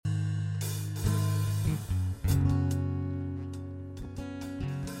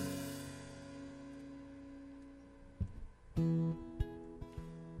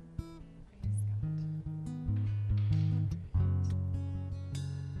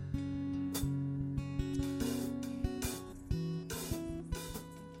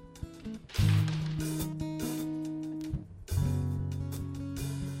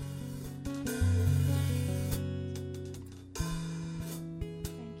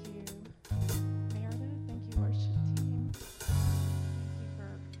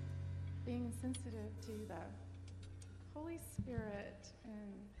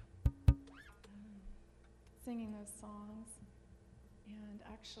singing those songs. And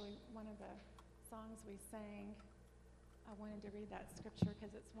actually, one of the songs we sang, I wanted to read that scripture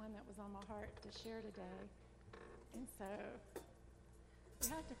because it's one that was on my heart to share today. And so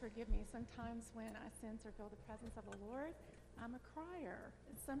you have to forgive me. Sometimes when I sense or feel the presence of the Lord, I'm a crier.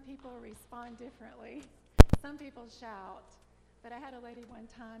 And some people respond differently. Some people shout. But I had a lady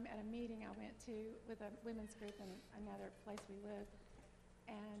one time at a meeting I went to with a women's group in another place we live.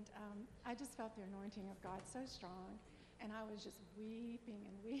 And I just felt the anointing of God so strong. And I was just weeping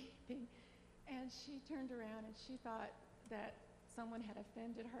and weeping. And she turned around and she thought that someone had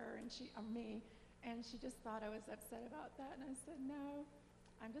offended her or me. And she just thought I was upset about that. And I said, no,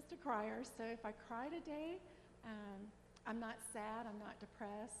 I'm just a crier. So if I cry today, I'm not sad, I'm not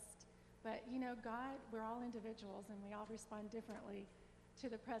depressed. But, you know, God, we're all individuals, and we all respond differently to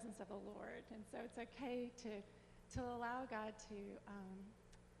the presence of the Lord. And so it's okay to allow God to,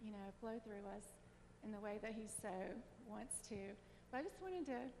 flow through us in the way that he so wants to. But I just wanted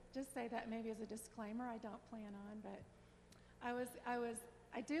to just say that maybe as a disclaimer. I don't plan on, but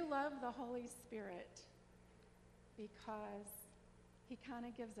I do love the Holy Spirit because he kind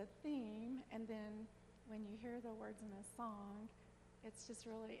of gives a theme, and then when you hear the words in a song, it's just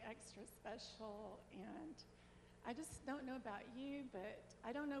really extra special. And I just don't know about you, but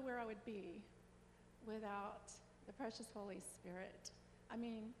I don't know where I would be without the precious Holy Spirit. I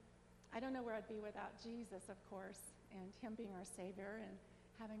mean, I don't know where I'd be without Jesus, of course, and him being our Savior and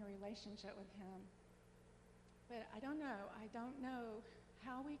having a relationship with him. But I don't know. I don't know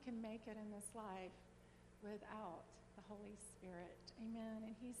how we can make it in this life without the Holy Spirit. Amen.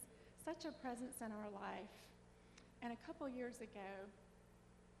 And he's such a presence in our life. And a couple years ago,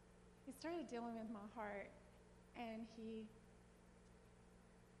 he started dealing with my heart, and he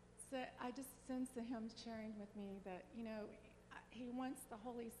said, I just sensed him sharing with me that, he wants the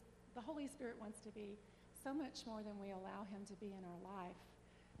Holy Spirit wants to be so much more than we allow him to be in our life.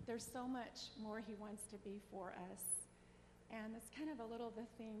 There's so much more he wants to be for us. And that's kind of a little the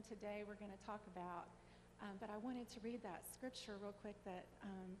theme today we're going to talk about. But I wanted to read that scripture real quick that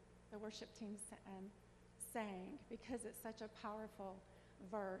the worship team sang, because it's such a powerful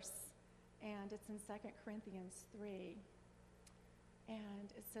verse, and it's in 2 Corinthians 3. And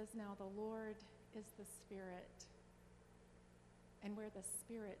it says, now the Lord is the Spirit, and where the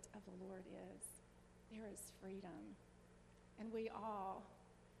Spirit of the Lord is, there is freedom. And we all,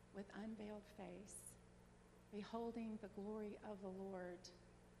 with unveiled face, beholding the glory of the Lord,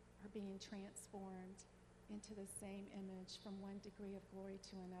 are being transformed into the same image from one degree of glory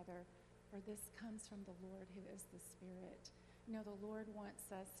to another. For this comes from the Lord, who is the Spirit. The Lord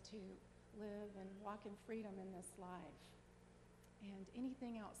wants us to live and walk in freedom in this life. And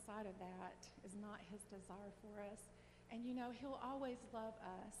anything outside of that is not his desire for us. And he'll always love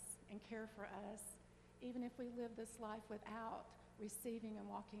us and care for us, even if we live this life without receiving and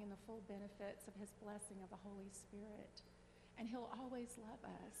walking in the full benefits of his blessing of the Holy Spirit. And he'll always love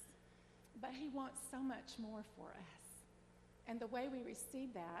us. But he wants so much more for us. And the way we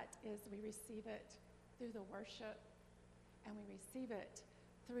receive that is we receive it through the worship, and we receive it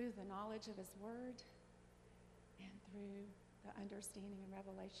through the knowledge of his word, and through the understanding and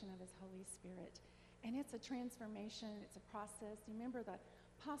revelation of his Holy Spirit. And it's a transformation, it's a process. You remember the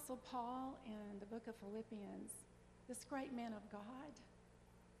Apostle Paul in the book of Philippians, this great man of God,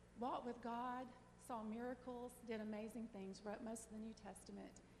 walked with God, saw miracles, did amazing things, wrote most of the New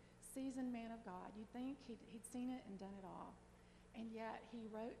Testament. Seasoned man of God. You'd think he'd seen it and done it all. And yet he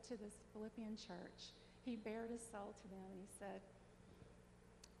wrote to this Philippian church. He bared his soul to them, and he said,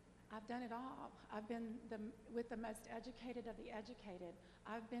 I've done it all. I've been with the most educated of the educated.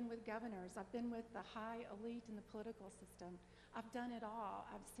 I've been with governors. I've been with the high elite in the political system. I've done it all.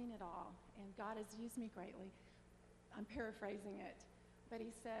 I've seen it all. And God has used me greatly. I'm paraphrasing it. But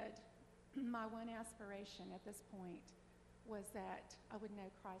he said, my one aspiration at this point was that I would know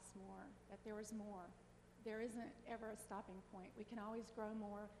Christ more, that there was more. There isn't ever a stopping point. We can always grow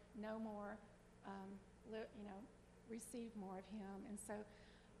more, know more, receive more of him. And so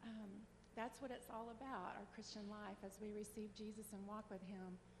that's what it's all about, our Christian life. As we receive Jesus and walk with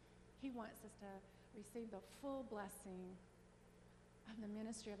him, he wants us to receive the full blessing of the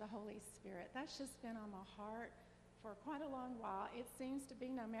ministry of the Holy Spirit. That's just been on my heart for quite a long while. It seems to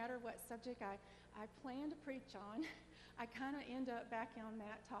be no matter what subject I plan to preach on, I kind of end up back on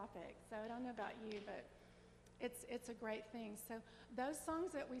that topic. So I don't know about you, but it's a great thing. So those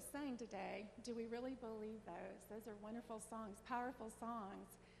songs that we sang today, do we really believe those? Those are wonderful songs, powerful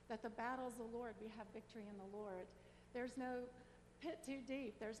songs, that the battle's the Lord, we have victory in the Lord. There's no pit too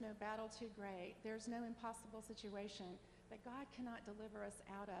deep. There's no battle too great. There's no impossible situation that God cannot deliver us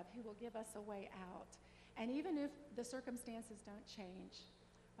out of. He will give us a way out. And even if the circumstances don't change,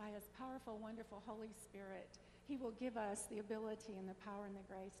 by his powerful, wonderful Holy Spirit, he will give us the ability and the power and the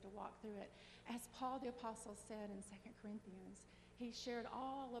grace to walk through it. As Paul the Apostle said in 2 Corinthians, he shared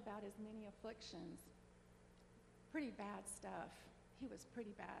all about his many afflictions. Pretty bad stuff. He was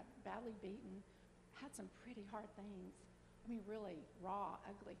pretty bad, badly beaten, had some pretty hard things. I mean, really raw,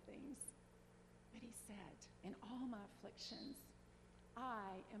 ugly things. But he said, in all my afflictions,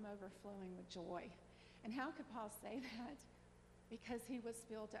 I am overflowing with joy. And how could Paul say that? Because he was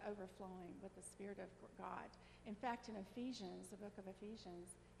filled to overflowing with the Spirit of God. In fact, in Ephesians, the book of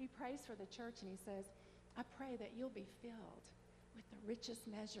Ephesians, he prays for the church and he says, I pray that you'll be filled with the richest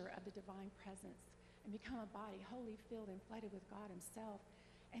measure of the divine presence and become a body wholly filled and flooded with God himself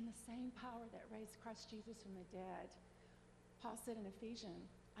and the same power that raised Christ Jesus from the dead. Paul said in Ephesians,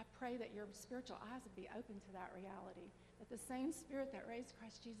 I pray that your spiritual eyes would be open to that reality, that the same Spirit that raised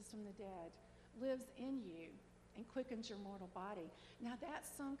Christ Jesus from the dead lives in you and quickens your mortal body. Now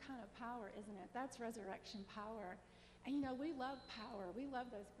that's some kind of power, isn't it? That's resurrection power. And we love power. We love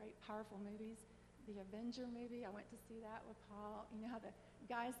those great powerful movies. The Avenger movie, I went to see that with Paul. You know how the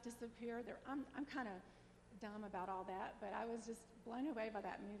guys disappear? I'm kind of dumb about all that, but I was just blown away by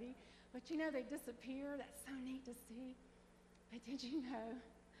that movie. But they disappear. That's so neat to see. But did you know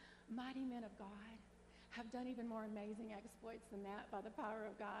mighty men of God have done even more amazing exploits than that by the power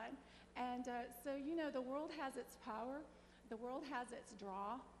of God? And so the world has its power. The world has its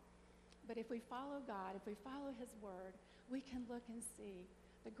draw. But if we follow God, if we follow his word, we can look and see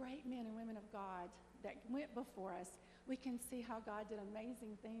the great men and women of God that went before us. We can see how God did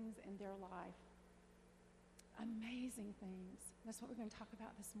amazing things in their life. Amazing things. That's what we're going to talk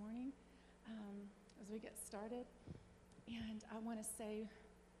about this morning as we get started. And I want to say,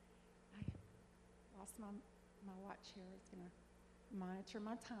 I lost my watch here. It's going to monitor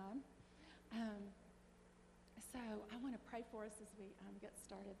my time. So I want to pray for us as we get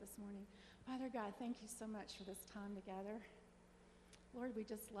started this morning. Father God, thank you so much for this time together. Lord, we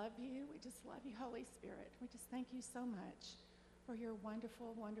just love you. We just love you, Holy Spirit. We just thank you so much for your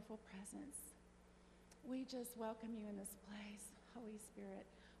wonderful, wonderful presence. We just welcome you in this place, Holy Spirit.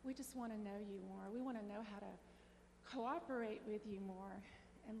 We just want to know you more. We want to know how to cooperate with you more.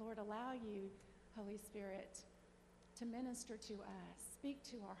 And Lord, allow you, Holy Spirit, to minister to us, speak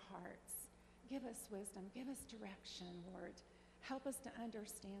to our hearts. Give us wisdom. Give us direction, Lord. Help us to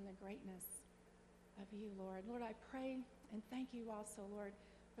understand the greatness of you, Lord. Lord, I pray and thank you also, Lord,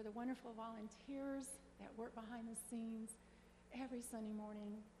 for the wonderful volunteers that work behind the scenes every Sunday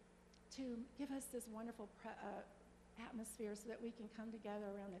morning to give us this wonderful atmosphere so that we can come together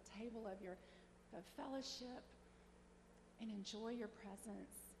around the table of your fellowship and enjoy your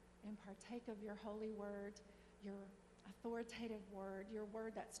presence and partake of your holy word, your authoritative word, your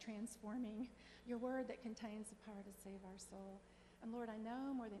word that's transforming, your word that contains the power to save our soul. And Lord, I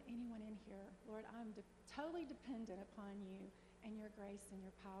know more than anyone in here, Lord, I'm totally dependent upon you and your grace and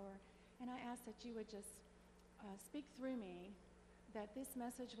your power. And I ask that you would just speak through me, that this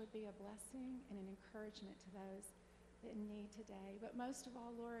message would be a blessing and an encouragement to those that need today. But most of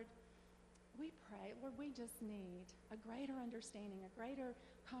all, Lord, we pray, Lord, we just need a greater understanding, a greater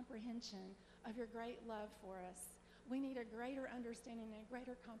comprehension of your great love for us. We need a greater understanding and a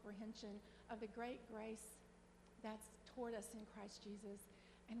greater comprehension of the great grace that's toward us in Christ Jesus.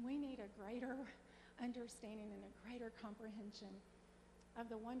 And we need a greater understanding and a greater comprehension of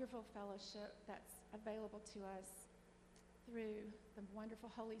the wonderful fellowship that's available to us through the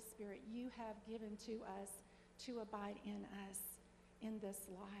wonderful Holy Spirit you have given to us to abide in us in this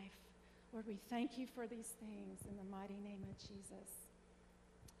life. Lord, we thank you for these things in the mighty name of Jesus.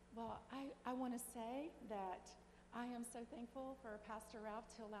 Well, I want to say that I am so thankful for Pastor Ralph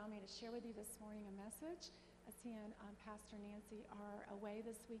to allow me to share with you this morning a message, as he and Pastor Nancy are away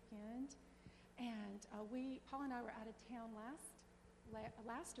this weekend. And Paul and I were out of town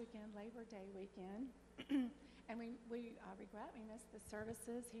last weekend, Labor Day weekend. And we regret we missed the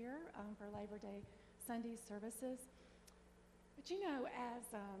services here for Labor Day Sunday services. But as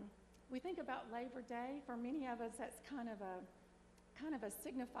we think about Labor Day, for many of us, that's kind of a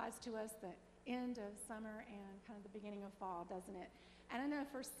signifies to us the end of summer and kind of the beginning of fall, doesn't it? And I know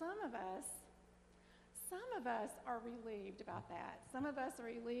for some of us are relieved about that. Some of us are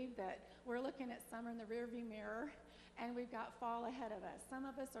relieved that we're looking at summer in the rearview mirror and we've got fall ahead of us. Some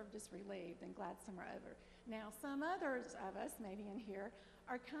of us are just relieved and glad summer over. Now, some others of us, maybe in here,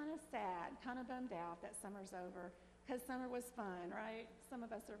 are kind of sad, kind of bummed out that summer's over because summer was fun, right? Some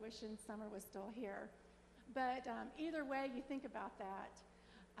of us are wishing summer was still here. But either way you think about that,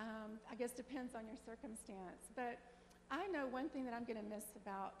 I guess depends on your circumstance. But I know one thing that I'm going to miss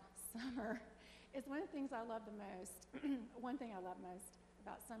about summer is one of the things I love the most. One thing I love most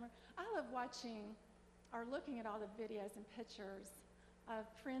about summer, I love watching or looking at all the videos and pictures of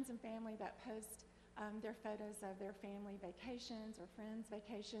friends and family that post their photos of their family vacations or friends'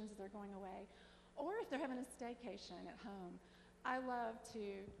 vacations as they're going away, or if they're having a staycation at home. I love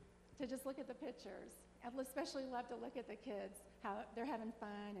to just look at the pictures. I especially love to look at the kids, how they're having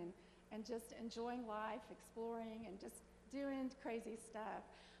fun and just enjoying life, exploring, and just doing crazy stuff.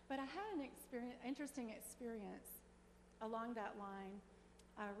 But I had an interesting experience along that line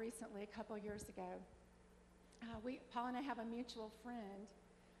recently, a couple years ago. Paul and I have a mutual friend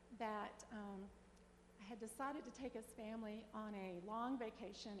that had decided to take his family on a long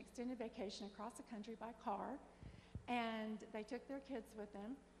vacation, extended vacation across the country by car, and they took their kids with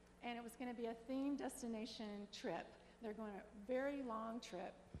them, and it was going to be a themed destination trip. They're going a very long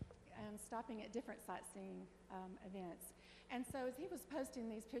trip, stopping at different sightseeing events. And so as he was posting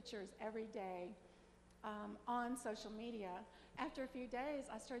these pictures every day on social media, after a few days,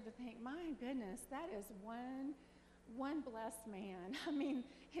 I started to think, my goodness, that is one blessed man. I mean,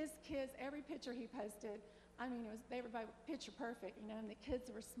 his kids, every picture he posted, I mean, they were picture perfect, you know, and the kids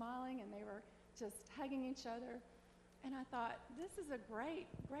were smiling and they were just hugging each other. And I thought, this is a great,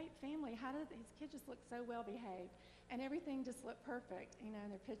 great family. How did these kids just look so well behaved? And everything just looked perfect, you know, in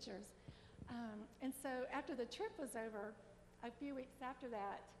their pictures. And so after the trip was over, a few weeks after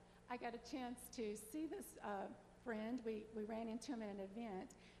that, I got a chance to see this friend. We ran into him at an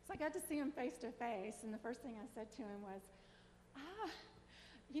event. So I got to see him face to face, and the first thing I said to him was,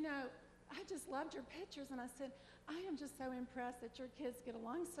 you know, I just loved your pictures. And I said, I am just so impressed that your kids get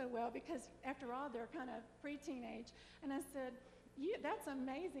along so well, because after all, they're kind of pre-teenage. And I said, that's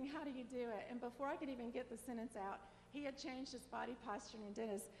amazing. How do you do it? And before I could even get the sentence out, he had changed his body posture and did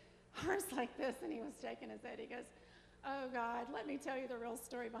his arms like this, and he was shaking his head. He goes, oh, God, let me tell you the real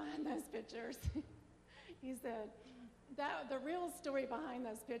story behind those pictures. He said, the real story behind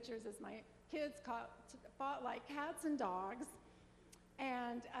those pictures is my kids fought like cats and dogs,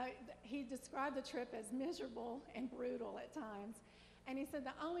 and he described the trip as miserable and brutal at times. And he said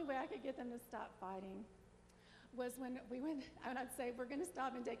the only way I could get them to stop fighting was when we went, and I'd say, we're going to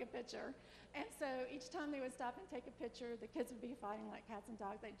stop and take a picture. And so each time they would stop and take a picture, the kids would be fighting like cats and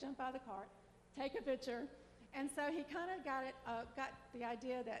dogs. They'd jump out of the car, take a picture. And so he kind of got the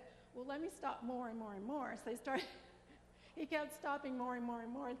idea that, well, let me stop more and more and more. So he kept stopping more and more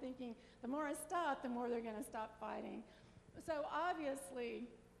and more, thinking, the more I stop, the more they're going to stop fighting. So obviously,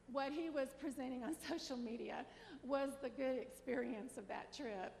 what he was presenting on social media was the good experience of that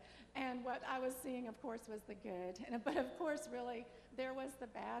trip. And what I was seeing, of course, was the good. But of course, really, there was the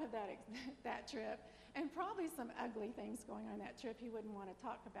bad of that trip, and probably some ugly things going on that trip he wouldn't want to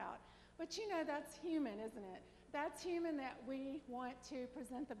talk about. But you know, that's human, isn't it? That's human, that we want to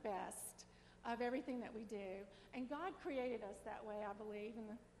present the best of everything that we do. And God created us that way, I believe,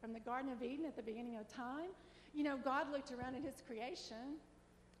 from the Garden of Eden at the beginning of time. You know, God looked around at his creation,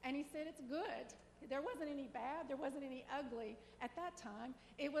 and he said, it's good. There wasn't any bad, there wasn't any ugly at that time.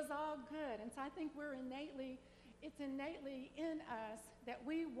 It was all good. And so I think it's innately in us that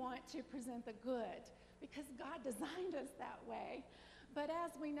we want to present the good, because God designed us that way. But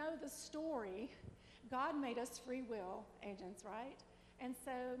as we know the story, God made us free will agents, right? And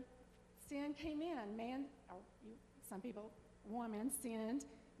so sin came in. Some people, woman sinned.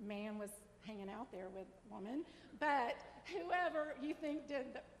 Man was hanging out there with woman. But whoever you think did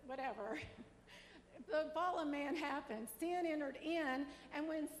whatever, the fall of man happened. Sin entered in, and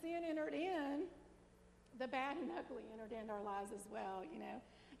when sin entered in, the bad and ugly entered into our lives as well, you know.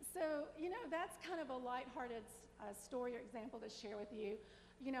 So, you know, that's kind of a lighthearted story or example to share with you.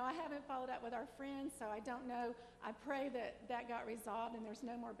 You know, I haven't followed up with our friends, so I don't know. I pray that got resolved and there's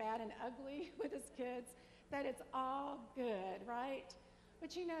no more bad and ugly with his kids, that it's all good, right?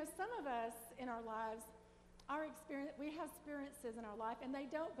 But, you know, some of us in our lives, we have experiences in our life, and they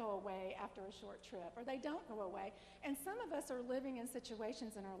don't go away after a short trip, or they don't go away. And some of us are living in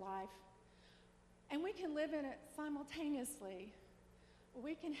situations in our life, and we can live in it simultaneously.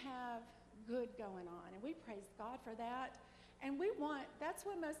 We can have good going on, and we praise God for that. And that's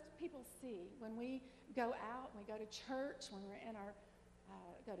what most people see when we go out, when we go to church, when we're in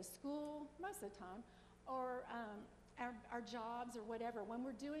go to school, most of the time, or our jobs or whatever, when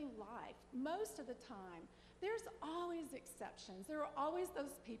we're doing life. Most of the time, there's always exceptions. There are always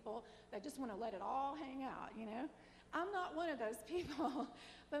those people that just want to let it all hang out, you know. I'm not one of those people,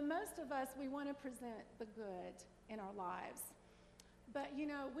 but most of us, we want to present the good in our lives. But, you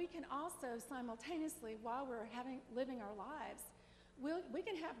know, we can also simultaneously, while we're living our lives, we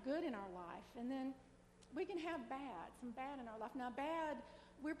can have good in our life, and then we can have some bad in our life. Now, bad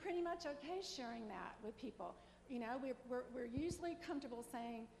we're pretty much okay sharing that with people. We're usually comfortable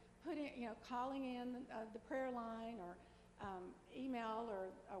saying, calling in the prayer line or email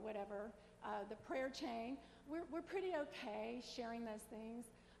or whatever, the prayer chain. We're pretty okay sharing those things.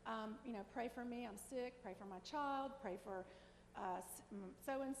 Pray for me, I'm sick. Pray for my child. Pray for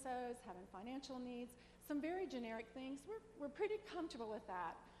so-and-so's having financial needs. Some very generic things. We're pretty comfortable with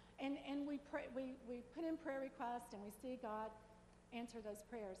that. And we pray, we put in prayer requests and we see God answer those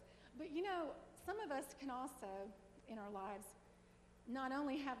prayers. But some of us can also, in our lives, not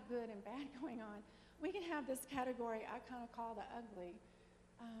only have good and bad going on, we can have this category I kind of call the ugly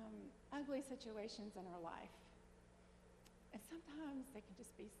situations in our life. And sometimes they can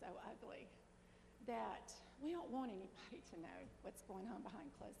just be so ugly that we don't want anybody to know what's going on behind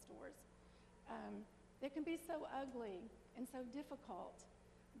closed doors. They can be so ugly and so difficult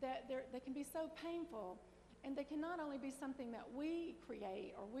that they can be so painful. And they can not only be something that we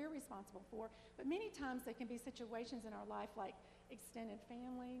create or we're responsible for, but many times they can be situations in our life like extended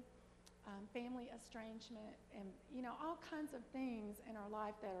family, family estrangement, and all kinds of things in our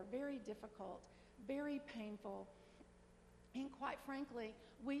life that are very difficult, very painful, and quite frankly,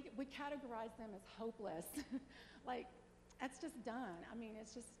 we categorize them as hopeless. Like, that's just done. I mean,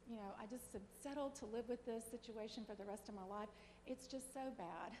 it's just, I just have settled to live with this situation for the rest of my life. It's just so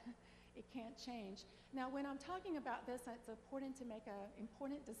bad. It can't change. Now, when I'm talking about this, it's important to make an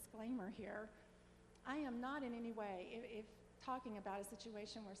important disclaimer here. I am not in any way if talking about a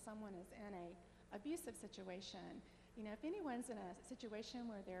situation where someone is in an abusive situation. If anyone's in a situation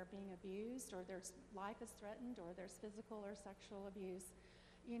where they're being abused or their life is threatened or there's physical or sexual abuse,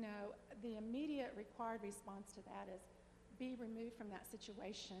 the immediate required response to that is be removed from that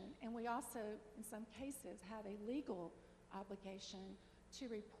situation. And we also, in some cases, have a legal obligation to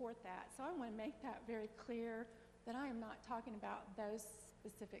report that. So I want to make that very clear that I am not talking about those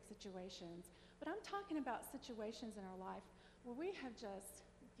specific situations, but I'm talking about situations in our life where we have just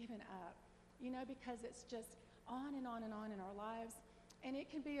given up, because it's just on and on and on in our lives. And it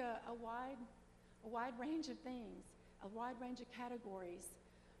can be a wide range of things, a wide range of categories,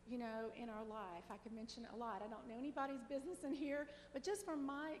 in our life. I could mention a lot. I don't know anybody's business in here, but just from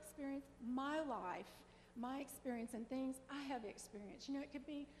my experience, my life, my experience and things I have experienced. It could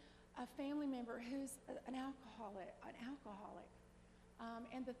be a family member who's an alcoholic,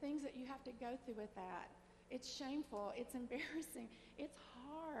 and the things that you have to go through with that. It's shameful, it's embarrassing, it's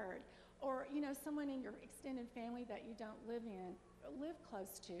hard. Or, someone in your extended family that you don't live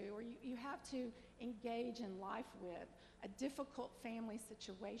close to, or you have to engage in life with, a difficult family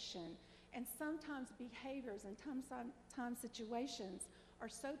situation. And sometimes behaviors and sometimes situations are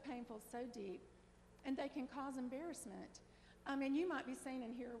so painful, so deep, and they can cause embarrassment. And you might be saying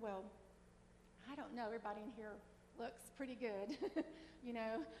in here, well, I don't know, everybody in here looks pretty good.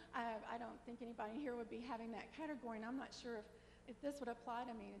 I don't think anybody in here would be having that category, and I'm not sure if this would apply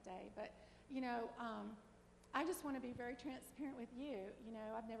to me today. But, I just want to be very transparent with you.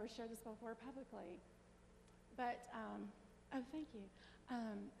 I've never shared this before publicly. But, thank you.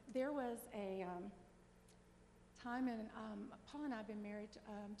 There was a time, and Paul and I have been married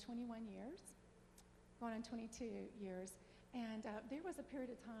 21 years. Going on 22 years. And there was a period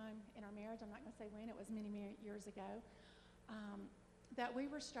of time in our marriage, I'm not going to say when, it was many, many years ago, that we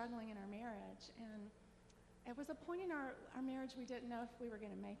were struggling in our marriage. And it was a point in our marriage we didn't know if we were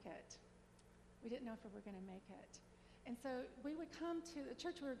going to make it. We didn't know if we were going to make it. And so we would come to the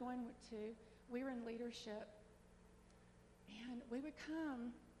church we were going to, we were in leadership, and we would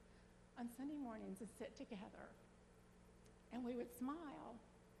come on Sunday mornings and sit together. And we would smile.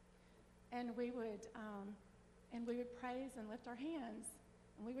 And we would praise and lift our hands,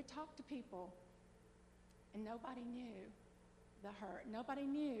 and we would talk to people, and nobody knew the hurt. Nobody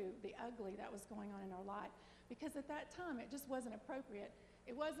knew the ugly that was going on in our life, because at that time it just wasn't appropriate.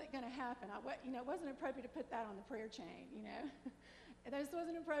 It wasn't going to happen. It wasn't appropriate to put that on the prayer chain. It just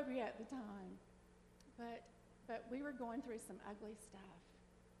wasn't appropriate at the time. But we were going through some ugly stuff,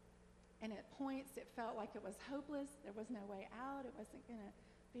 and at points it felt like it was hopeless. There was no way out. It wasn't going to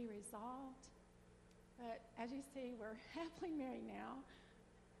be resolved. But as you see, we're happily married now,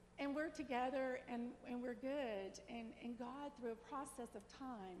 and we're together, and we're good. And God, through a process of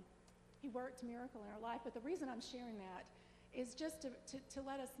time, He worked a miracle in our life. But the reason I'm sharing that is just to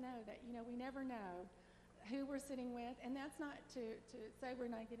let us know that, we never know who we're sitting with. And that's not to say we're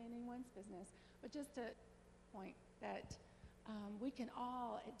not getting anyone's business, but just to point that we can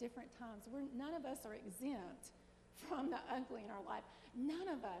all, at different times, none of us are exempt from the ugly in our life. None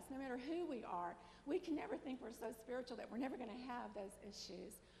of us, no matter who we are, we can never think we're so spiritual that we're never going to have those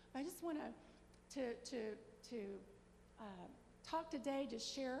issues. But I just want to talk today,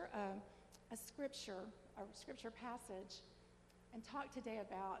 just share a scripture passage, and talk today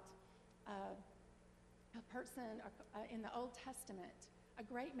about a person in the Old Testament, a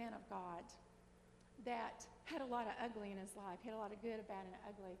great man of God that had a lot of ugly in his life. He had a lot of good, bad, and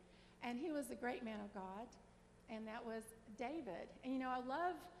ugly. And he was a great man of God, and that was David. And, you know, I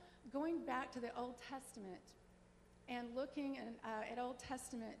love going back to the Old Testament and looking at Old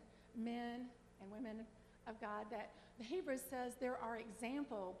Testament men and women of God that the Hebrews says there are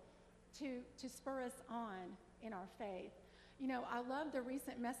example to spur us on in our faith. You know, I love the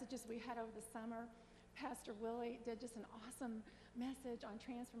recent messages we had over the summer. Pastor Willie did just an awesome message on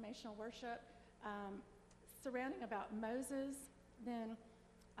transformational worship surrounding about Moses. Then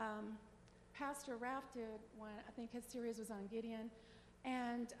Pastor Ralph did one, I think his series was on Gideon.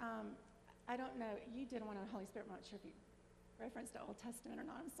 And I don't know, you did one on Holy Spirit. I'm not sure if you referenced the Old Testament or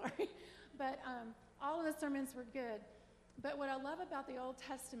not, I'm sorry. But all of the sermons were good. But what I love about the Old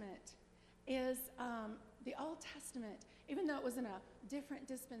Testament is the Old Testament, even though it was in a different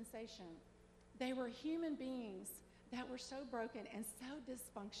dispensation, they were human beings that were so broken and so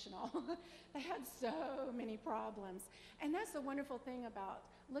dysfunctional. They had so many problems. And that's the wonderful thing about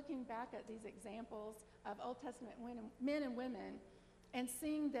looking back at these examples of Old Testament men and women and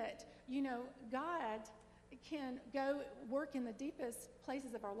seeing that, you know, God can go work in the deepest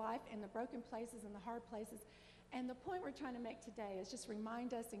places of our life, in the broken places, in the hard places. And the point we're trying to make today is just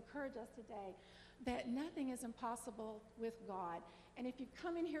remind us, encourage us today, that nothing is impossible with God. And if you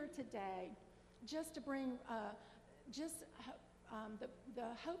come in here today just to bring, the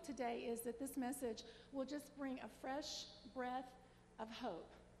hope today is that this message will just bring a fresh breath of hope.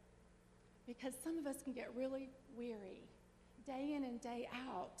 Because some of us can get really weary, day in and day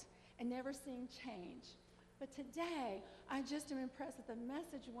out, and never seeing change. But today, I just am impressed that the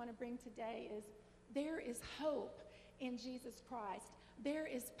message we want to bring today is there is hope in Jesus Christ. There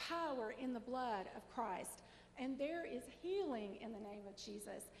is power in the blood of Christ. And there is healing in the name of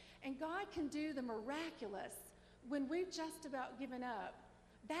Jesus. And God can do the miraculous when we've just about given up.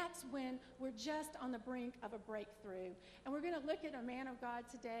 That's when we're just on the brink of a breakthrough. And we're going to look at a man of God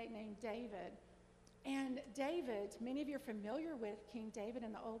today named David. And David, many of you are familiar with King David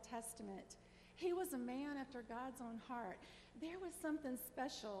in the Old Testament. He was a man after God's own heart. There was something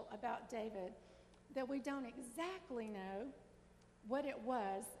special about David that we don't exactly know what it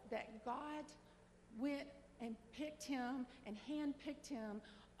was that God went and picked him and handpicked him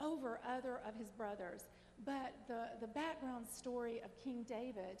over other of his brothers. But the background story of King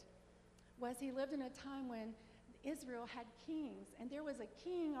David was he lived in a time when Israel had kings, and there was a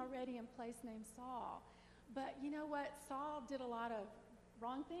king already in place named Saul. But you know what? Saul did a lot of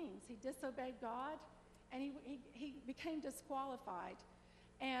wrong things. He disobeyed God, and he became disqualified.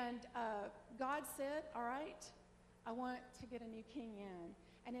 And God said, all right, I want to get a new king in.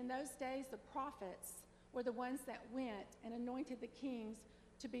 And in those days, the prophets were the ones that went and anointed the kings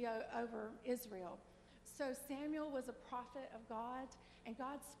to be over Israel. So Samuel was a prophet of God, and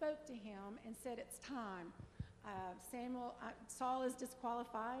God spoke to him and said, it's time. Saul is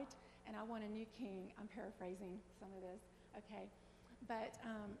disqualified, and I want a new king. I'm paraphrasing some of this, okay? But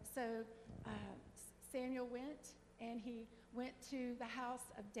Samuel went, and he went to the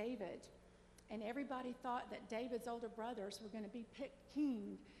house of David, and everybody thought that David's older brothers were going to be picked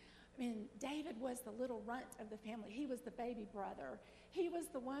king. I mean, David was the little runt of the family. He was the baby brother. He was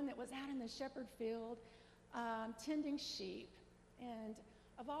the one that was out in the shepherd field tending sheep. And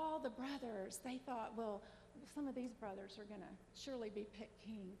of all the brothers, they thought, well, some of these brothers are going to surely be picked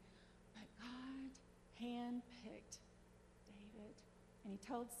king. But God handpicked David, and he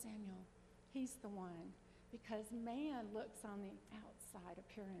told Samuel, he's the one, because man looks on the outside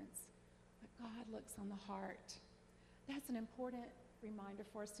appearance, but God looks on the heart. That's an important reminder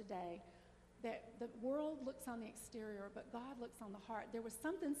for us today, that the world looks on the exterior, but God looks on the heart. There was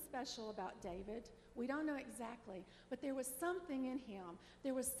something special about David. We don't know exactly, but there was something in him.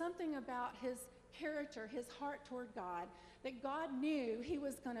 There was something about his character, his heart toward God, that God knew he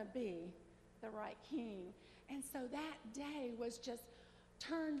was going to be the right king. And so that day was just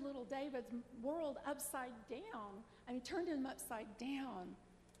turned little David's world upside down. I mean, turned him upside down.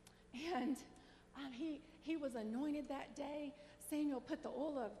 And he was anointed that day. Samuel put the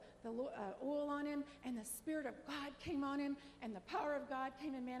oil on him, and the Spirit of God came on him, and the power of God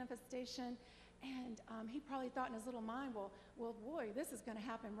came in manifestation. And he probably thought in his little mind, well, boy, this is going to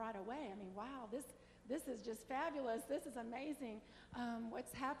happen right away. I mean, wow, this is just fabulous. This is amazing,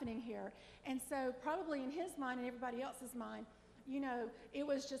 what's happening here. And so probably in his mind and everybody else's mind, you know, it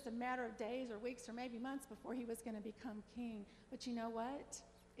was just a matter of days or weeks or maybe months before he was going to become king. But you know what?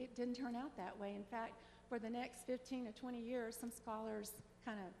 It didn't turn out that way. In fact, for the next 15 to 20 years, some scholars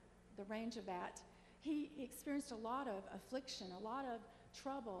kind of the range of that, he experienced a lot of affliction, a lot of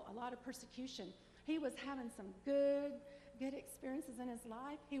trouble, a lot of persecution. He was having some good experiences in his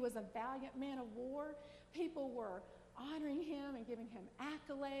life. He was a valiant man of war. People were honoring him and giving him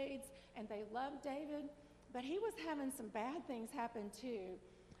accolades, and they loved David. But he was having some bad things happen too.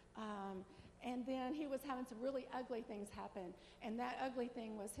 And then he was having some really ugly things happen. And that ugly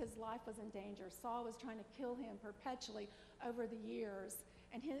thing was his life was in danger. Saul was trying to kill him perpetually over the years.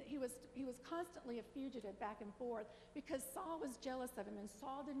 And he was constantly a fugitive back and forth because Saul was jealous of him, and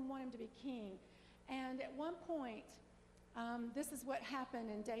Saul didn't want him to be king. And at one point, this is what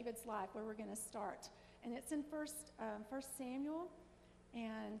happened in David's life, where we're going to start. And it's in First Samuel,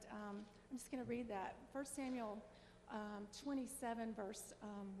 and I'm just going to read that. 1 Samuel 27, verse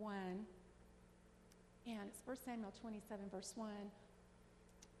 1. And it's 1 Samuel 27, verse 1.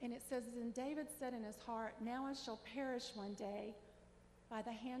 And it says, "And David said in his heart, 'Now I shall perish one day by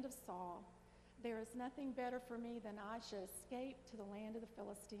the hand of Saul. There is nothing better for me than I should escape to the land of the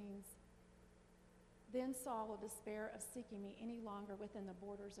Philistines. Then Saul will despair of seeking me any longer within the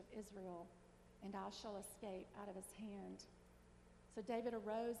borders of Israel, and I shall escape out of his hand.' So David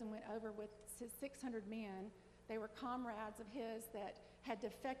arose and went over with his 600 men. They were comrades of his that had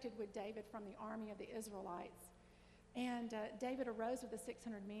defected with David from the army of the Israelites. And David arose with the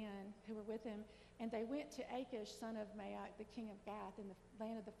 600 men who were with him, and they went to Achish, son of Maach, the king of Gath, in the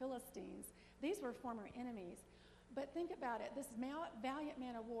land of the Philistines. These were former enemies. But think about it. This valiant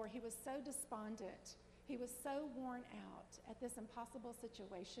man of war, he was so despondent. He was so worn out at this impossible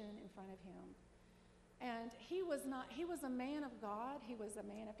situation in front of him. And he was a man of God. He was a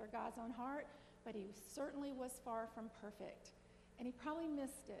man after God's own heart, but he certainly was far from perfect. And he probably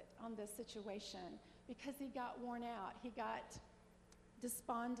missed it on this situation because he got worn out. He got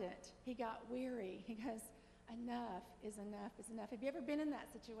despondent. He got weary. He goes, enough is enough is enough. Have you ever been in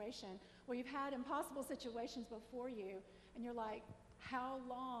that situation where you've had impossible situations before you and you're like, how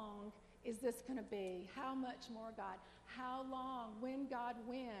long is this going to be? How much more, God? How long? When, God,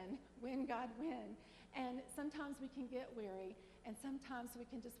 when? When, God, when? And sometimes we can get weary, and sometimes we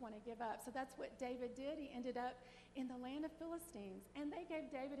can just want to give up. So that's what David did. He ended up in the land of Philistines, and they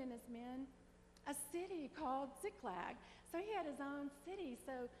gave David and his men a city called Ziklag. So he had his own city,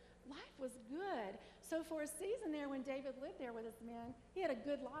 so life was good. So for a season there when David lived there with his men, he had a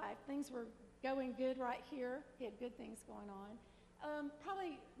good life. Things were going good right here. He had good things going on.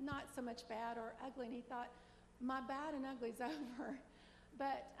 Probably not so much bad or ugly, and he thought, my bad and ugly's over.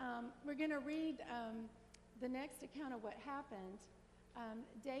 But we're going to read the next account of what happened.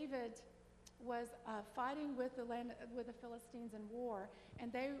 David was fighting with the Philistines in war,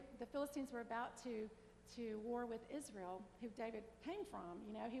 and the Philistines were about to war with Israel, who David came from.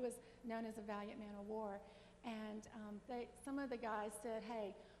 You know, he was known as a valiant man of war. And some of the guys said,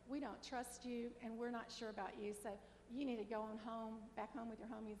 hey, we don't trust you, and we're not sure about you, so you need to go on home, back home with your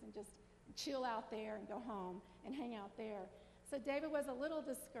homies, and just chill out there and go home and hang out there. So David was a little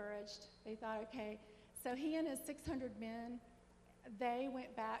discouraged. They thought, okay. So he and his 600 men, they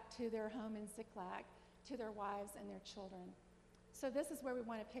went back to their home in Ziklag, to their wives and their children. So this is where we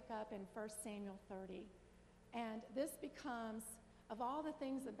want to pick up in 1 Samuel 30. And this becomes, of all the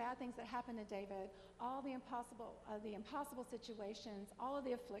things, the bad things that happened to David, all the impossible situations, all of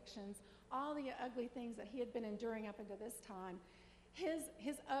the afflictions, all the ugly things that he had been enduring up until this time,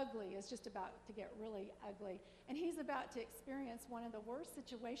 his ugly is just about to get really ugly. And he's about to experience one of the worst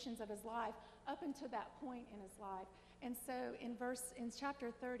situations of his life up until that point in his life. And so in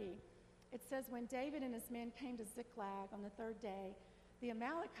chapter 30, it says, when David and his men came to Ziklag on the third day, the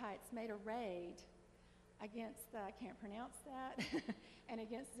Amalekites made a raid against, I can't pronounce that, and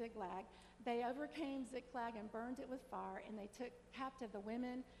against Ziklag. They overcame Ziklag and burned it with fire, and they took captive the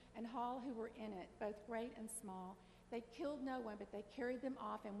women and all who were in it, both great and small. They killed no one, but they carried them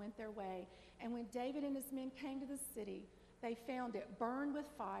off and went their way. And when David and his men came to the city, they found it burned with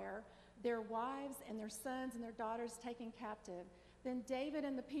fire, their wives and their sons and their daughters taken captive. Then David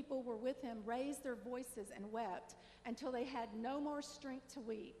and the people were with him raised their voices and wept until they had no more strength to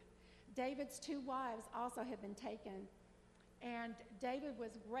weep. David's 2 wives also had been taken. And David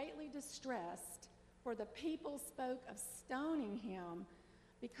was greatly distressed, for the people spoke of stoning him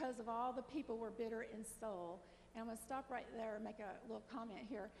because of all the people were bitter in soul. And I'm going to stop right there and make a little comment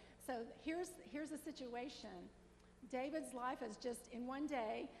here. So here's the situation. David's life is just in one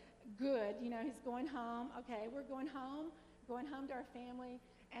day good. You know, he's going home. Okay, we're going home to our family.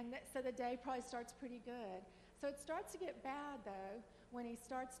 And so the day probably starts pretty good. So it starts to get bad, though, when they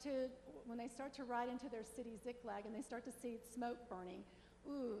start to ride into their city Ziklag and they start to see smoke burning.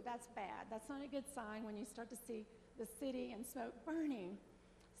 Ooh, that's bad. That's not a good sign when you start to see the city and smoke burning.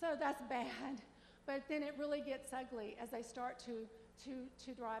 So that's bad. But then it really gets ugly as they start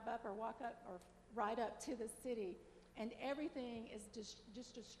to drive up or walk up or ride up to the city, and everything is just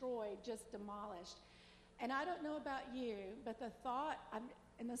destroyed, just demolished. And I don't know about you, but the thought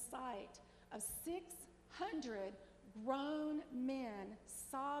and the sight of 600 grown men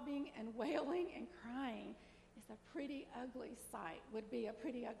sobbing and wailing and crying is a pretty ugly sight, would be a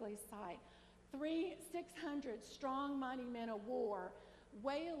pretty ugly sight. 600 strong, mighty men of war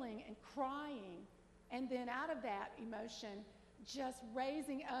wailing and crying, and then out of that emotion, just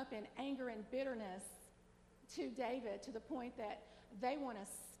raising up in anger and bitterness to David to the point that they want to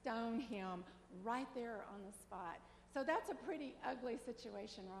stone him right there on the spot. So that's a pretty ugly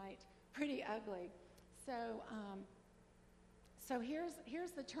situation, right? Pretty ugly. So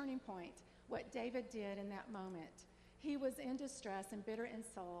here's the turning point, what David did in that moment. He was in distress and bitter in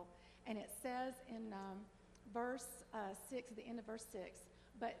soul, and it says in verse 6, at the end of verse 6,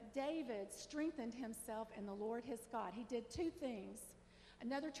 but David strengthened himself in the Lord his God. He did two things.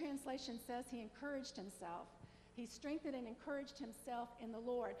 Another translation says he encouraged himself. He strengthened and encouraged himself in the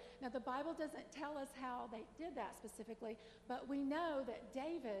Lord. Now, the Bible doesn't tell us how they did that specifically, but we know that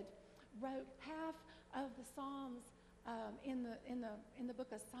David wrote half of the Psalms in the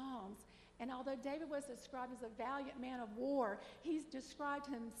book of Psalms. And although David was described as a valiant man of war, he's described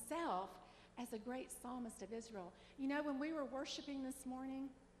himself as a great psalmist of Israel. You know, when we were worshiping this morning,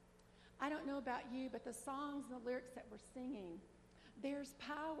 I don't know about you, but the songs and the lyrics that we're singing, there's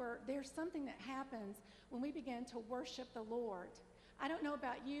power, there's something that happens when we begin to worship the Lord. I don't know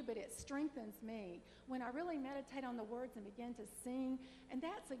about you, but it strengthens me when I really meditate on the words and begin to sing. And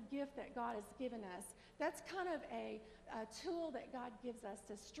that's a gift that God has given us. That's kind of a tool that God gives us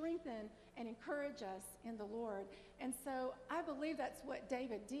to strengthen and encourage us in the Lord. And so I believe that's what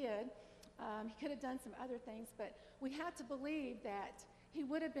David did. He could have done some other things, but we have to believe that he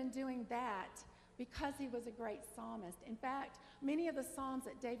would have been doing that because he was a great psalmist. In fact, many of the psalms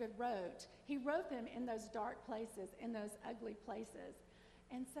that David wrote, he wrote them in those dark places, in those ugly places.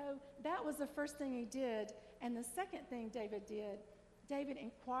 And so that was the first thing he did. And the second thing David did, David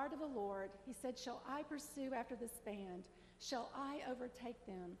inquired of the Lord. He said, shall I pursue after this band? Shall I overtake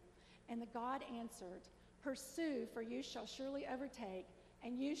them? And the God answered, pursue, for you shall surely overtake,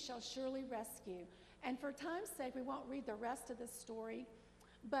 and you shall surely rescue. And for time's sake, we won't read the rest of the story,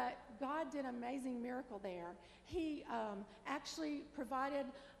 but God did an amazing miracle there. He actually provided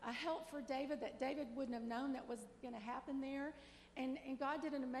a help for David that David wouldn't have known that was going to happen there. And God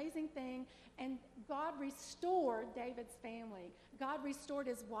did an amazing thing, and God restored David's family. God restored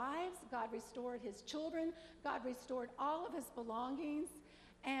his wives. God restored his children. God restored all of his belongings.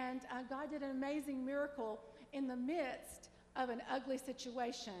 And God did an amazing miracle in the midst of an ugly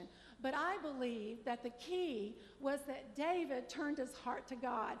situation. But I believe that the key was that David turned his heart to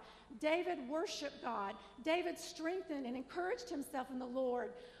God. David worshiped God. David strengthened and encouraged himself in the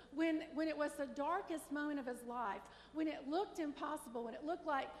Lord when it was the darkest moment of his life, when it looked impossible, when it looked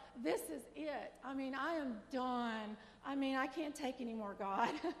like this is it. I mean, I am done. I mean, I can't take any more, God.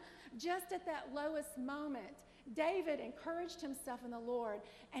 Just at that lowest moment, David encouraged himself in the Lord,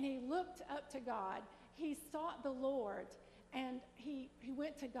 and he looked up to God. He sought the Lord. And he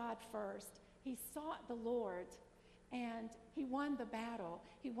went to God first. He sought the Lord, and he won the battle.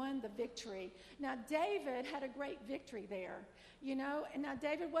 He won the victory. Now, David had a great victory there, you know. And now,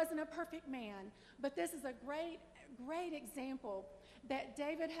 David wasn't a perfect man, but this is a great, great example that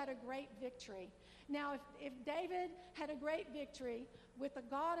David had a great victory. Now, if David had a great victory with the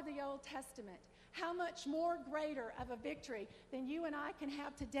God of the Old Testament, how much more greater of a victory than you and I can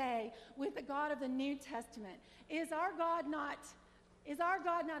have today with the God of the New Testament? Is our God not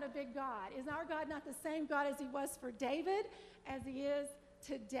a big God? Is our God not the same God as he was for David as he is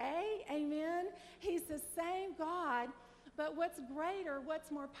today? Amen. He's the same God. But what's greater,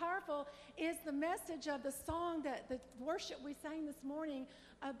 what's more powerful is the message of the song that the worship we sang this morning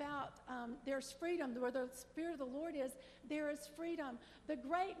about there's freedom. Where the Spirit of the Lord is, there is freedom. The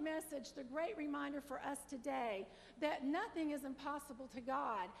great message, the great reminder for us today that nothing is impossible to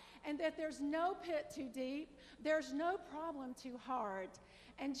God, and that there's no pit too deep, there's no problem too hard.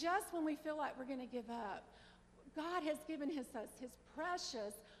 And just when we feel like we're going to give up, God has given us his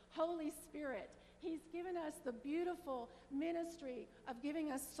precious Holy Spirit. He's given us the beautiful ministry of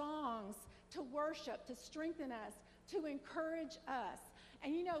giving us songs to worship, to strengthen us, to encourage us.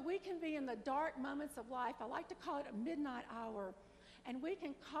 And you know, we can be in the dark moments of life. I like to call it a midnight hour. And we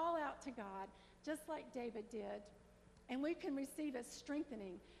can call out to God just like David did. And we can receive his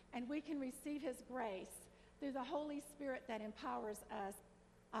strengthening, and we can receive his grace through the Holy Spirit that empowers us.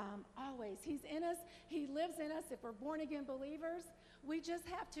 Always. He's in us. He lives in us. If we're born-again believers, we just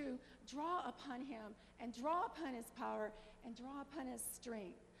have to draw upon him and draw upon his power and draw upon his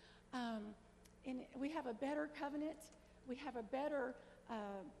strength. And we have a better covenant. We have a better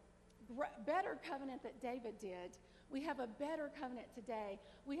covenant that David did. We have a better covenant today.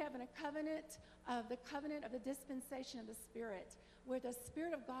 We have the covenant of the dispensation of the Spirit, where the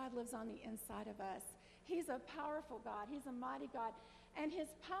Spirit of God lives on the inside of us. He's a powerful God. He's a mighty God. And his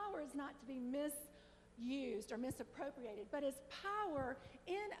power is not to be misused or misappropriated, but his power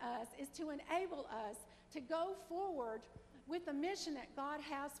in us is to enable us to go forward with the mission that God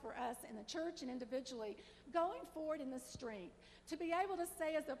has for us in the church and individually, going forward in the strength, to be able to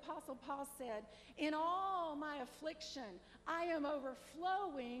say, as the Apostle Paul said, in all my affliction, I am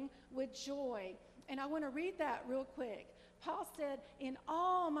overflowing with joy. And I want to read that real quick. Paul said, in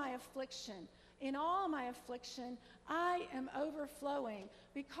all my affliction, I am overflowing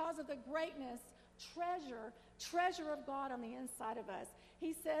because of the greatness, treasure of God on the inside of us.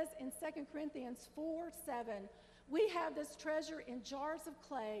 He says in 2 Corinthians 4:7, we have this treasure in jars of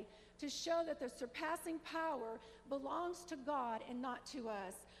clay to show that the surpassing power belongs to God and not to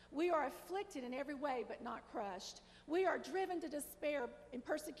us. We are afflicted in every way, but not crushed. We are driven to despair and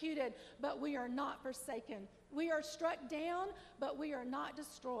persecuted, but we are not forsaken. We are struck down, but we are not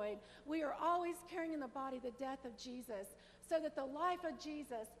destroyed. We are always carrying in the body the death of Jesus, so that the life of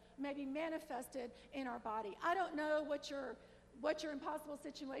Jesus may be manifested in our body. I don't know what your impossible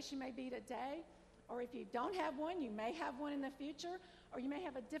situation may be today, or if you don't have one, you may have one in the future, or you may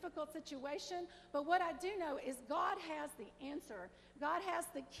have a difficult situation. But what I do know is God has the answer. God has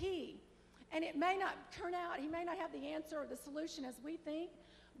the key. And it may not turn out, he may not have the answer or the solution as we think,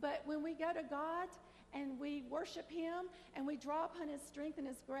 but when we go to God and we worship him and we draw upon his strength and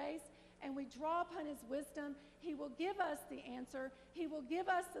his grace and we draw upon his wisdom, he will give us the answer. He will give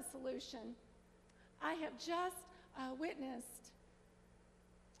us the solution. I have just witnessed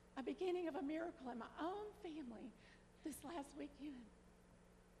a beginning of a miracle in my own family this last weekend.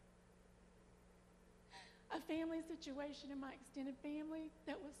 A family situation in my extended family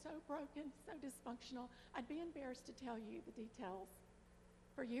that was so broken, so dysfunctional. I'd be embarrassed to tell you the details.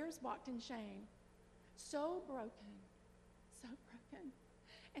 For years walked in shame. So broken.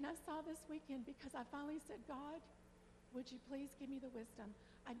 And I saw this weekend because I finally said, God, would you please give me the wisdom?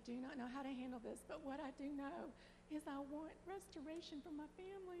 I do not know how to handle this, but what I do know is I want restoration for my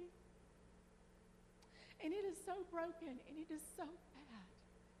family. And it is so broken, and it is so bad.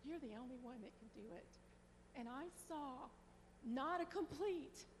 You're the only one that can do it. And I saw not a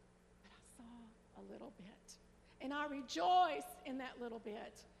complete, but I saw a little bit. And I rejoice in that little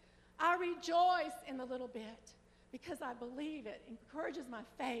bit. I rejoice in the little bit because I believe it encourages my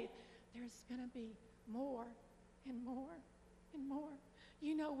faith. There's going to be more and more and more.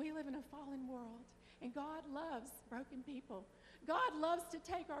 You know, we live in a fallen world, and God loves broken people. God loves to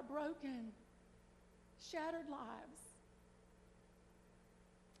take our broken, shattered lives,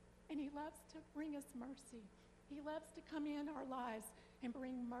 and he loves to bring us mercy. He loves to come in our lives and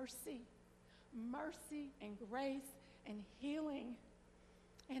bring mercy and grace and healing.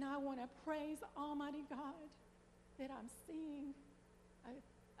 And I want to praise Almighty God that I'm seeing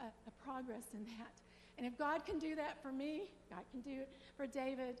a progress in that. And if God can do that for me, God can do it for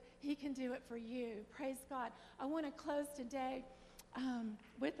David. He can do it for you. Praise God. I want to close today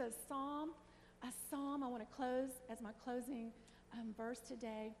with a psalm. I want to close as my closing verse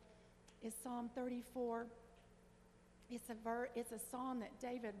today is Psalm 34. It's a psalm that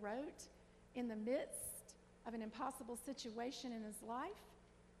David wrote in the midst of an impossible situation in his life.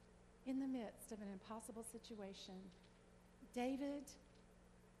 In the midst of an impossible situation, David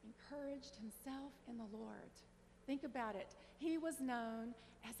encouraged himself in the Lord. Think about it. He was known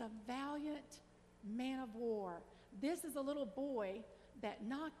as a valiant man of war. This is a little boy that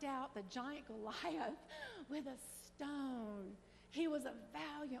knocked out the giant Goliath with a stone. He was a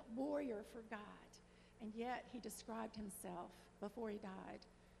valiant warrior for God. And yet he described himself before he died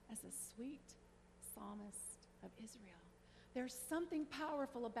as a sweet psalmist of Israel. There's something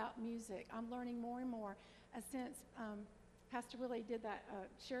powerful about music. I'm learning more and more since Pastor Willie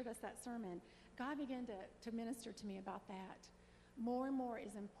shared us that sermon. God began to minister to me about that. More and more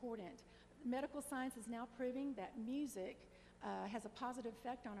is important. Medical science is now proving that music has a positive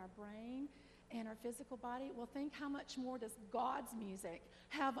effect on our brain and our physical body. Well, think how much more does God's music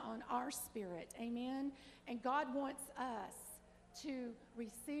have on our spirit. Amen? And God wants us to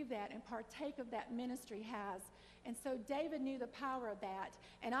receive that and partake of that ministry has. And so David knew the power of that.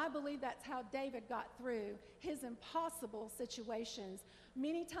 And I believe that's how David got through his impossible situations.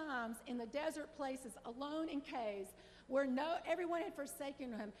 Many times in the desert places, alone in caves, where everyone had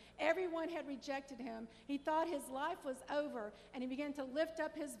forsaken him. Everyone had rejected him. He thought his life was over, and he began to lift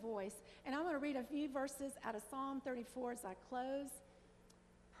up his voice. And I'm going to read a few verses out of Psalm 34 as I close.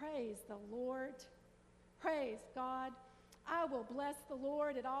 Praise the Lord. Praise God. I will bless the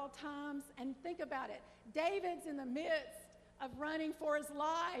Lord at all times. And think about it. David's in the midst of running for his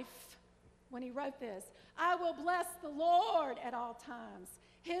life when he wrote this. I will bless the Lord at all times.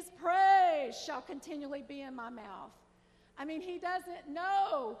 His praise shall continually be in my mouth. I mean, he doesn't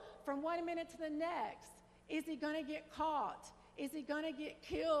know from one minute to the next, is he going to get caught? Is he going to get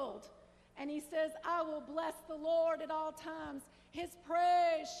killed? And he says, I will bless the Lord at all times. His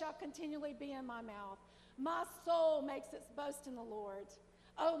praise shall continually be in my mouth. My soul makes its boast in the Lord.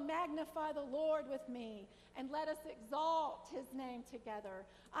 Oh, magnify the Lord with me, and let us exalt his name together.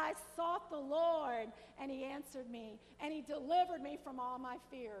 I sought the Lord, and he answered me, and he delivered me from all my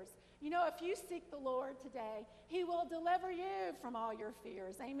fears. You know, if you seek the Lord today, he will deliver you from all your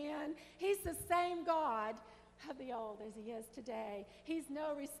fears. Amen? He's the same God of the old as he is today. He's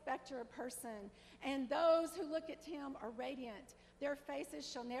no respecter of person. And those who look at him are radiant. Their faces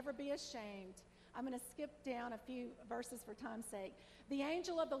shall never be ashamed. I'm going to skip down a few verses for time's sake. The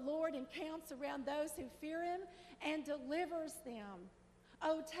angel of the Lord encamps around those who fear him and delivers them.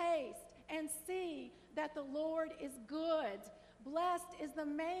 Oh, taste and see that the Lord is good. Blessed is the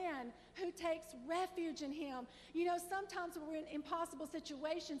man who takes refuge in him. You know, sometimes when we're in impossible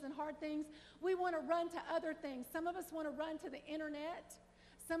situations and hard things, we want to run to other things. Some of us want to run to the internet.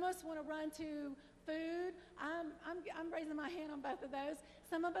 Some of us want to run to food. I'm raising my hand on both of those.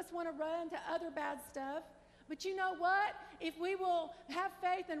 Some of us want to run to other bad stuff. But you know what? If we will have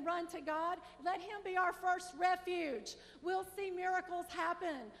faith and run to God, let him be our first refuge. We'll see miracles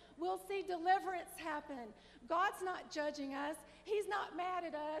happen. We'll see deliverance happen. God's not judging us. He's not mad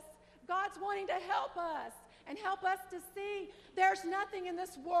at us. God's wanting to help us and help us to see there's nothing in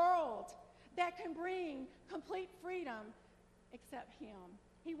this world that can bring complete freedom except him.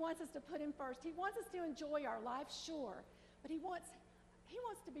 He wants us to put him first. He wants us to enjoy our life, sure, but he wants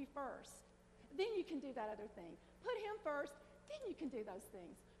to be first. Then you can do that other thing. Put him first, then you can do those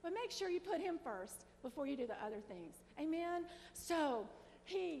things. But make sure you put him first before you do the other things. Amen? So,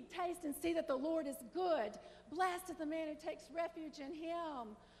 taste and see that the Lord is good. Blessed is the man who takes refuge in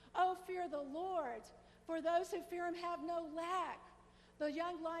him. Oh, fear the Lord, for those who fear him have no lack. The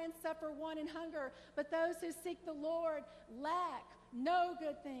young lions suffer want and hunger, but those who seek the Lord lack no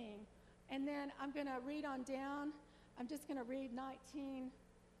good thing. And then I'm going to read on down. I'm just going to read 19.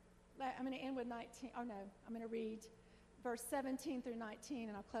 I'm going to end with 19. Oh, no. I'm going to read verse 17 through 19,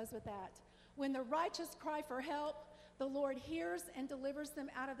 and I'll close with that. When the righteous cry for help, the Lord hears and delivers them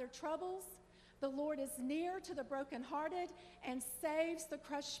out of their troubles. The Lord is near to the brokenhearted and saves the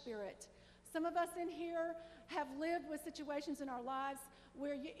crushed spirit. Some of us in here have lived with situations in our lives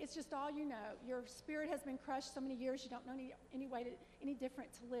where it's just all you know. Your spirit has been crushed so many years you don't know any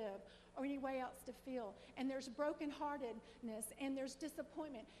different to live or any way else to feel. And there's brokenheartedness and there's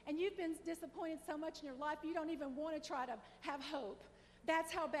disappointment. And you've been disappointed so much in your life you don't even want to try to have hope.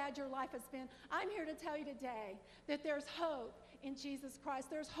 That's how bad your life has been. I'm here to tell you today that there's hope in Jesus Christ.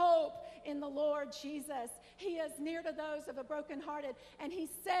 There's hope in the Lord Jesus. He is near to those of the brokenhearted, and he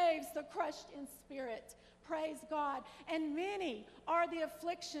saves the crushed in spirit. Praise God. And many are the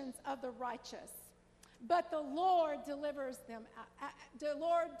afflictions of the righteous, but the Lord delivers them. The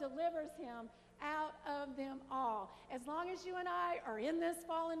Lord delivers him out of them all. As long as you and I are in this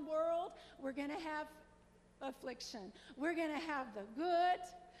fallen world, we're going to have affliction. We're going to have the good,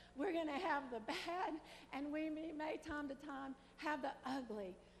 we're going to have the bad, and we may time to time have the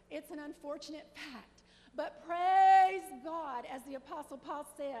ugly. It's an unfortunate fact. But praise God, as the Apostle Paul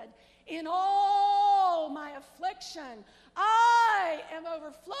said, in all my affliction, I am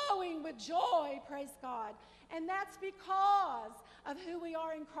overflowing with joy, praise God. And that's because of who we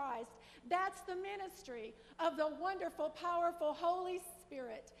are in Christ. That's the ministry of the wonderful, powerful Holy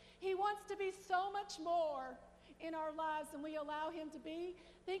Spirit. He wants to be so much more in our lives than we allow him to be.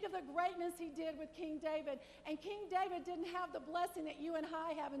 Think of the greatness he did with King David. And King David didn't have the blessing that you and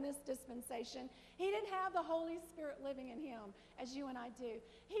I have in this dispensation. He didn't have the Holy Spirit living in him as you and I do.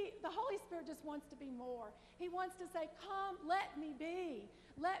 The Holy Spirit just wants to be more. He wants to say, come, let me be.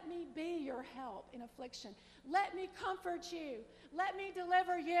 Let me be your help in affliction. Let me comfort you. Let me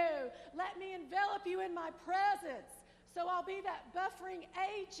deliver you. Let me envelop you in my presence. So I'll be that buffering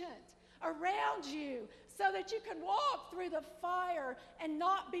agent around you so that you can walk through the fire and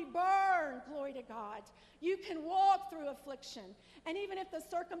not be burned, glory to God. You can walk through affliction. And even if the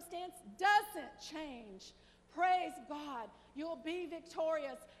circumstance doesn't change, Praise God. You'll be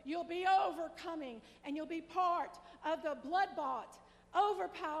victorious. You'll be overcoming. And you'll be part of the blood-bought,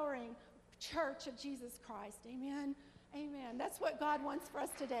 overpowering church of Jesus Christ. Amen. Amen. That's what God wants for us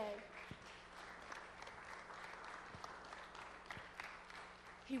today.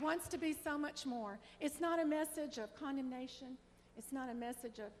 He wants to be so much more. It's not a message of condemnation. It's not a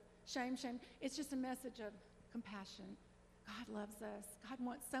message of shame. It's just a message of compassion. God loves us. God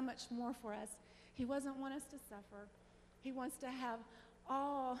wants so much more for us. He doesn't want us to suffer. He wants to have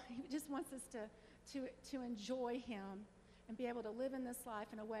he just wants us to enjoy him and be able to live in this life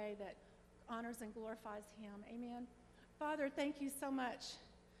in a way that honors and glorifies him. Amen. Father, thank you so much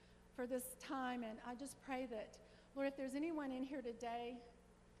for this time. And I just pray that, Lord, if there's anyone in here today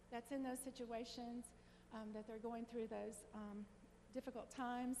that's in those situations, that they're going through those difficult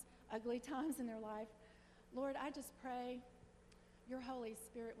times, ugly times in their life, Lord, I just pray your Holy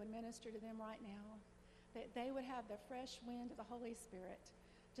Spirit would minister to them right now, that they would have the fresh wind of the Holy Spirit,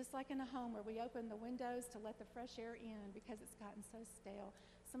 just like in a home where we open the windows to let the fresh air in because it's gotten so stale.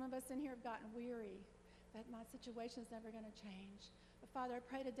 Some of us in here have gotten weary that my situation's never going to change. But Father, I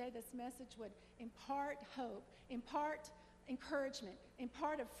pray today this message would impart hope, impart encouragement,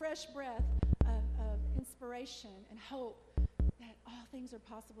 impart a fresh breath of inspiration and hope that all things are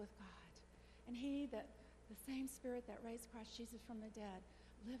possible with God. And the same Spirit that raised Christ Jesus from the dead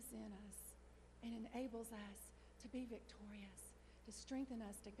lives in us and enables us to be victorious, to strengthen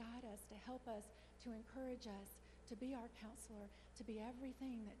us, to guide us, to help us, to encourage us, to be our counselor, to be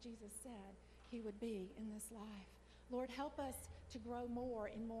everything that Jesus said he would be in this life. Lord, help us to grow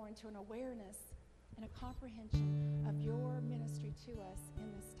more and more into an awareness and a comprehension of your ministry to us in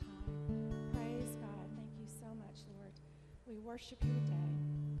this time. Praise God. Thank you so much, Lord. We worship you today.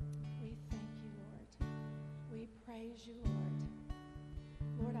 We thank you, Lord. We praise you, Lord.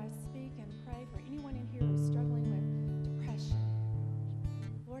 Lord, I speak and pray for anyone in here who's struggling with depression.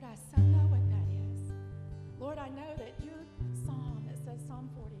 Lord, I so know what that is. Lord, I know that your psalm that says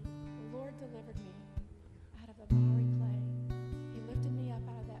Psalm 40, the Lord delivered me out of the miry clay. He lifted me up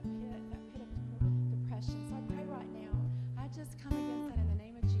out of that pit of depression. So I pray right now, I just come against that in the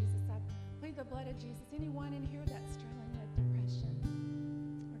name of Jesus. I plead the blood of Jesus. Anyone in here that's struggling with depression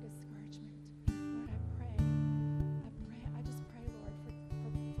or discouragement, Lord, I just pray, Lord, for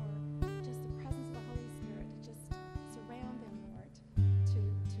just the presence of the Holy Spirit to just surround them, Lord, to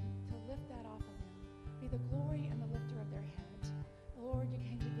lift that off of them. Be the glory and the lifter of their head. Lord, you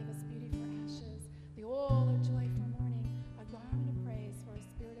came to give us beauty for ashes, the oil of joy for mourning, a garment of praise for a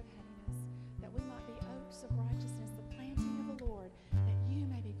spirit of heaviness, that we might be oaks of righteousness, the planting of the Lord, that you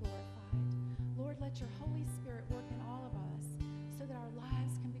may be glorified. Lord, let your Holy Spirit work in all of us so that our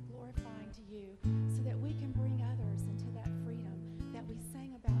lives can be glorifying to you, so that we can bring others into that freedom that we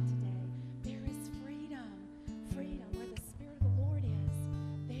sang about today. There is freedom, freedom. Where the Spirit of the Lord is,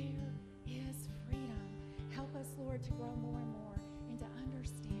 there is freedom. Help us, Lord, to grow more and more into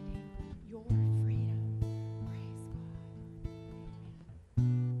understanding your freedom. Praise God.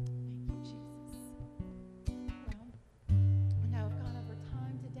 Amen. Thank you, Jesus. Well, I know I've gone over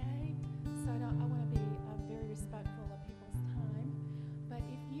time today, so I want to be very respectful of people's time. But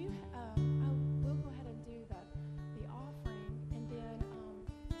if you, we'll go ahead and do the offering, and then,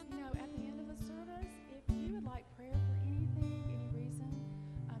 at the end of the service, if you would like prayer for anything, any reason,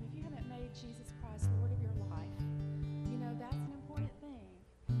 if you haven't made Jesus Christ Lord of your life, that's an important thing.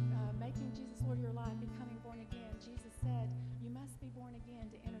 Making Jesus Lord of your life, becoming born again. Jesus said you must be born again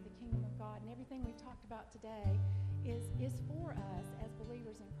to enter the kingdom of God. And everything we've talked about today is for us as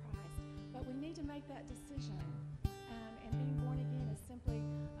believers in Christ. But we need to make that decision. And being born again is simply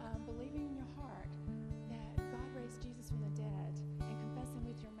believing in your heart that God raised Jesus from the dead and confessing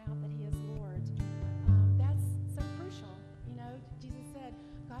with your mouth that he is Lord. That's so crucial. Jesus said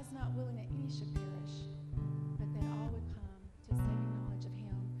God's not willing that any should perish, but that all would come to saving knowledge of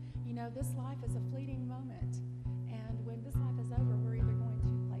him. This life is a fleeting moment, and when this life is over, we're either going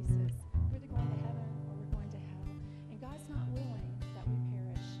two places. We're either going to heaven or we're going to hell. And God's not willing that we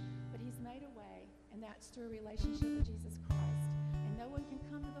perish, but he's made a way, and that's through a relationship with Jesus Christ. And no one can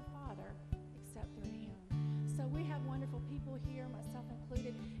come to the Father except through him. So we have wonderful people here, myself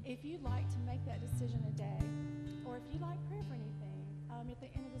included. If you'd like to make that decision today, or if you'd like prayer for anything, at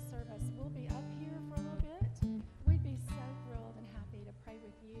the end of the service, we'll be up here for a little bit. We'd be so thrilled and happy to pray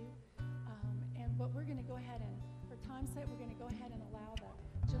with you. But we're going to go ahead and, for time's sake, we're going to go ahead and allow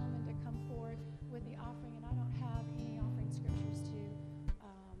the gentleman to come forward with the offering. And I don't have any offering scriptures to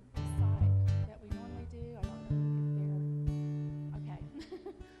recite that we normally do. I don't know if they're okay.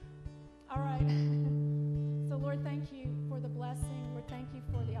 All right. So, Lord, thank you for the blessing. Lord, thank you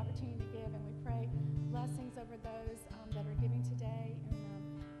for the opportunity to give, and we pray blessings over those